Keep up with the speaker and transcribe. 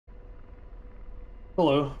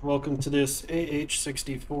Hello, welcome to this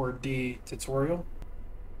AH-64D tutorial.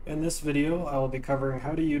 In this video, I will be covering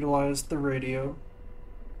how to utilize the radio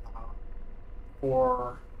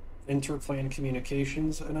for interplane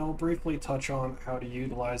communications, and I will briefly touch on how to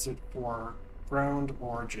utilize it for ground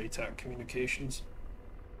or JTAC communications.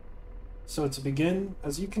 So to begin,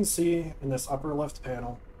 as you can see in this upper left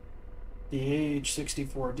panel, the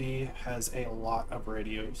AH-64D has a lot of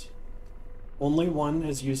radios. Only one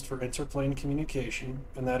is used for interplane communication,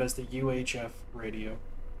 and that is the UHF radio.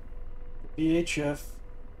 The VHF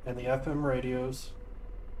and the FM radios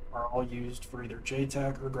are all used for either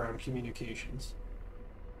JTAC or ground communications.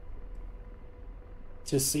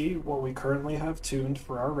 To see what we currently have tuned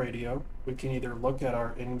for our radio, we can either look at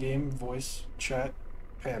our in-game voice chat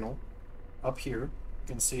panel up here. You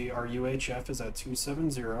can see our UHF is at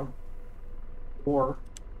 270, or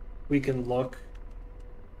we can look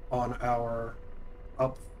on our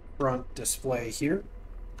up front display here,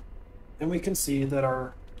 and we can see that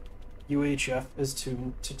our UHF is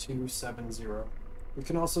tuned to 270. We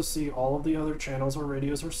can also see all of the other channels our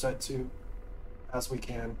radios are set to, as we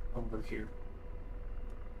can over here.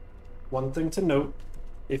 One thing to note,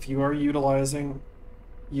 if you are utilizing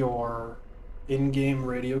your in-game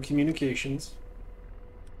radio communications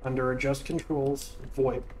under Adjust Controls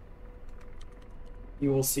VoIP,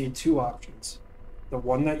 you will see two options. The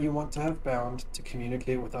one that you want to have bound to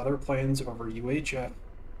communicate with other planes over UHF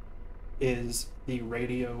is the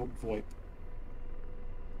radio VoIP.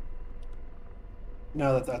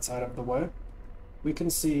 Now that that's out of the way, we can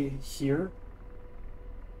see here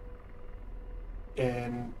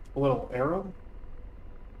in a little arrow,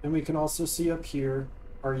 and we can also see up here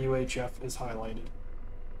our UHF is highlighted.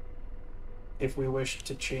 If we wish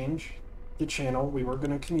to change the channel we were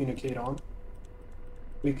going to communicate on,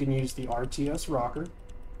 we can use the RTS rocker,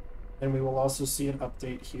 and we will also see an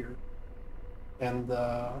update here, and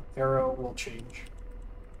the arrow will change.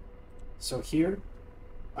 So here,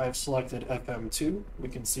 I've selected FM2, we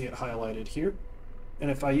can see it highlighted here,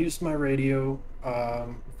 and if I use my radio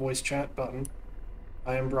voice chat button,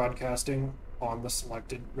 I am broadcasting on the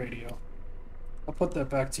selected radio. I'll put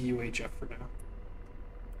that back to UHF for now.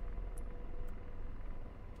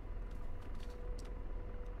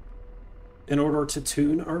 In order to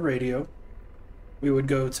tune our radio, we would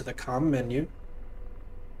go to the COM menu,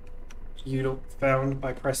 found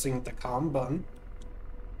by pressing the COM button.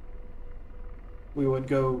 We would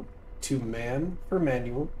go to Man for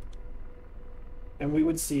Manual, and we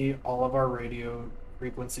would see all of our radio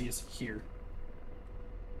frequencies here.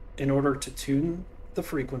 In order to tune the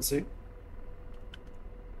frequency,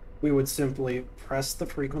 we would simply press the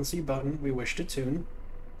frequency button we wish to tune.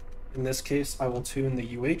 In this case, I will tune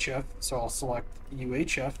the UHF, so I'll select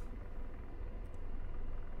UHF.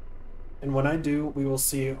 And when I do, we will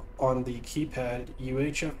see on the keypad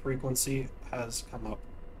UHF frequency has come up.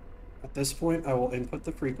 At this point, I will input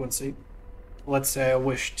the frequency. Let's say I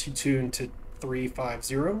wish to tune to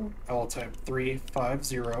 350. I will type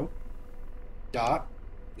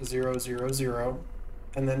 350.000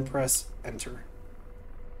 and then press enter.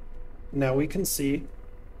 Now we can see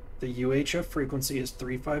the UHF frequency is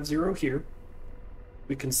 350 here.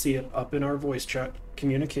 We can see it up in our voice chat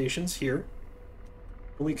communications here.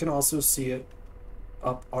 And we can also see it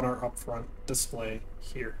up on our upfront display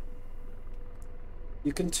here.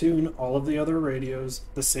 You can tune all of the other radios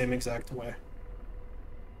the same exact way.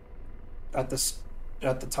 At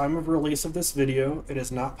the time of release of this video, it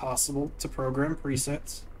is not possible to program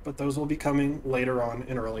presets, but those will be coming later on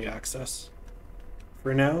in early access.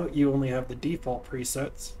 For now, you only have the default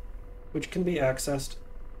presets, which can be accessed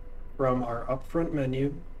from our upfront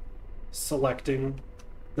menu, selecting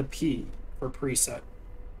the P for preset.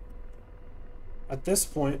 At this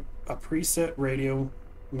point, a preset radio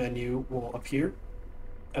menu will appear,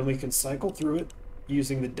 and we can cycle through it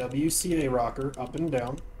using the WCA rocker up and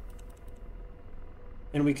down,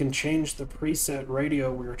 and we can change the preset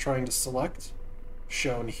radio we are trying to select,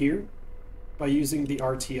 shown here, by using the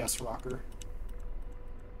RTS rocker.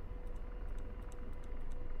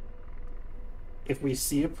 If we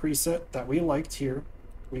see a preset that we liked here,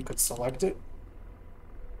 we could select it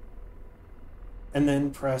and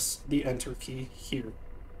then press the enter key here.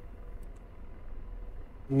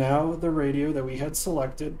 Now the radio that we had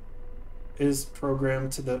selected is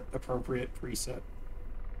programmed to the appropriate preset.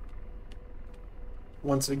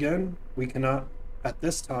 Once again, we cannot at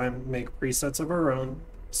this time make presets of our own,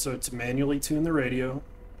 so to manually tune the radio,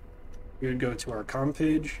 we would go to our COM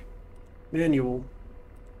page, Manual,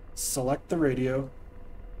 select the radio,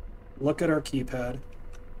 look at our keypad,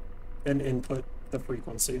 and input the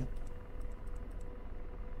frequency.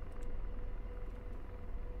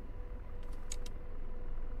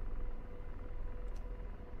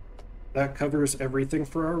 That covers everything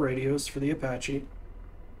for our radios for the Apache.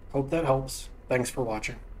 Hope that helps. Thanks for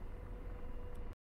watching.